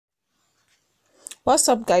What's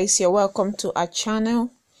up, guys? You're welcome to our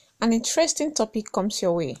channel. An interesting topic comes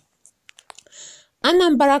your way.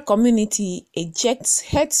 Anambra community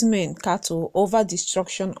ejects herdsmen cattle over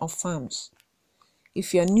destruction of farms.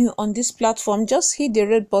 If you're new on this platform, just hit the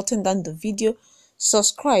red button down the video,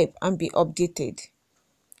 subscribe and be updated.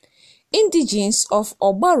 Indigenes of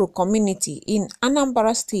Ogbaru community in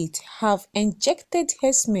Anambra state have ejected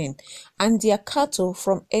herdsmen and their cattle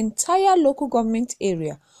from entire local government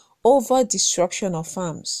area over destruction of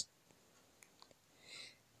farms.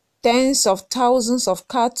 Tens of thousands of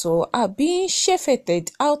cattle are being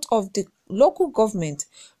shepherded out of the local government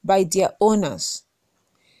by their owners.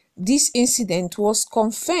 This incident was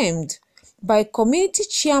confirmed by community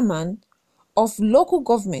chairman of local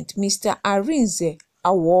government, Mr. Arinze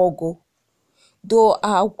Awogu. Though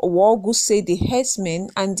Awogu said the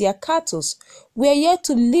herdsmen and their cattle were yet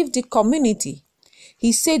to leave the community,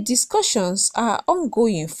 he said discussions are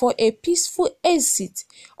ongoing for a peaceful exit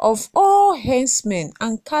of all herdsmen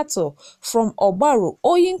and cattle from Ogbaru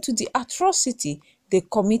owing to the atrocity they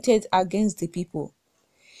committed against the people.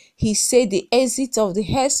 He said the exit of the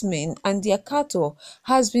herdsmen and their cattle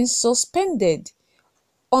has been suspended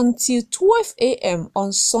until 12 a.m.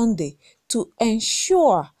 on Sunday to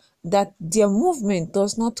ensure that their movement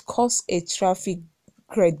does not cause a traffic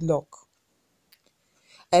gridlock.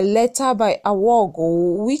 A letter by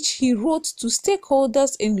Awogu, which he wrote to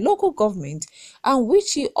stakeholders in local government and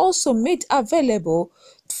which he also made available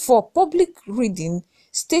for public reading,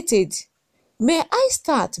 stated, "May I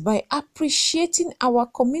start by appreciating our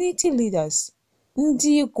community leaders,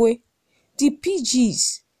 Ndi Igwe, the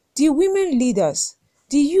PGs, the women leaders,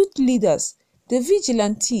 the youth leaders, the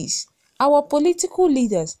vigilantes, our political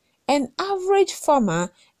leaders, an average farmer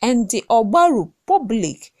and the Ogbaru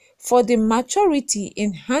public for the maturity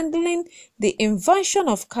in handling the invasion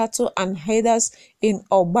of cattle and herders in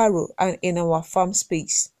Ogbaru and in our farm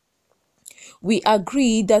space. We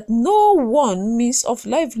agree that no one means of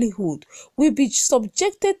livelihood will be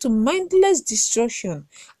subjected to mindless destruction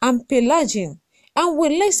and pillaging, and we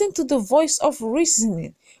listen to the voice of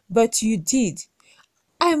reasoning, but you did.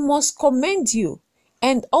 I must commend you,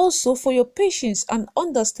 and also for your patience and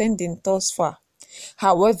understanding thus far.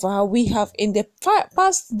 However, we have in the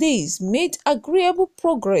past days made agreeable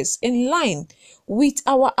progress in line with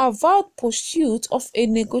our avowed pursuit of a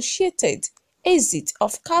negotiated exit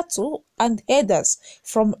of cattle and herders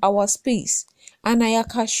from our space, and I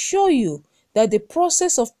can assure you that the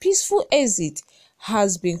process of peaceful exit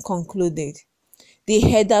has been concluded. The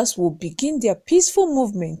herders will begin their peaceful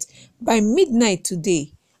movement by midnight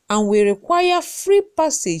today and will require free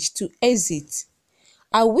passage to exit.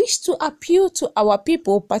 I wish to appeal to our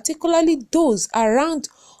people, particularly those around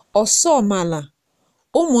Osomala,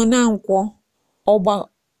 Umunanko,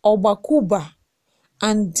 Ogbakuba,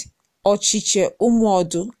 and Ochiche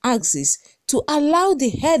Umuodu axis to allow the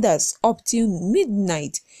herders up till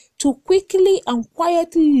midnight to quickly and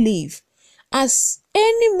quietly leave, as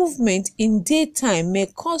any movement in daytime may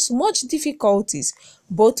cause much difficulties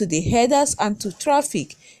both to the herders and to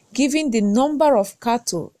traffic, given the number of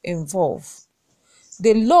cattle involved.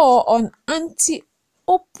 The law on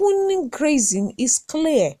anti-open grazing is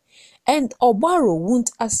clear, and Ogbaru won't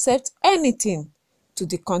accept anything to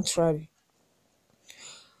the contrary.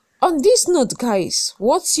 On this note, guys,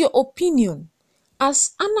 what's your opinion?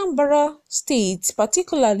 As Anambra State,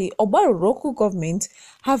 particularly Ogbaru local government,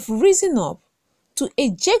 have risen up to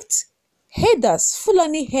eject herders,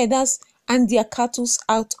 Fulani herders and their cattle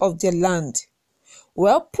out of their land?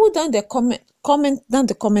 Well, put down the comment down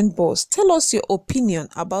the comment box. Tell us your opinion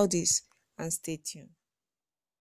about this and stay tuned.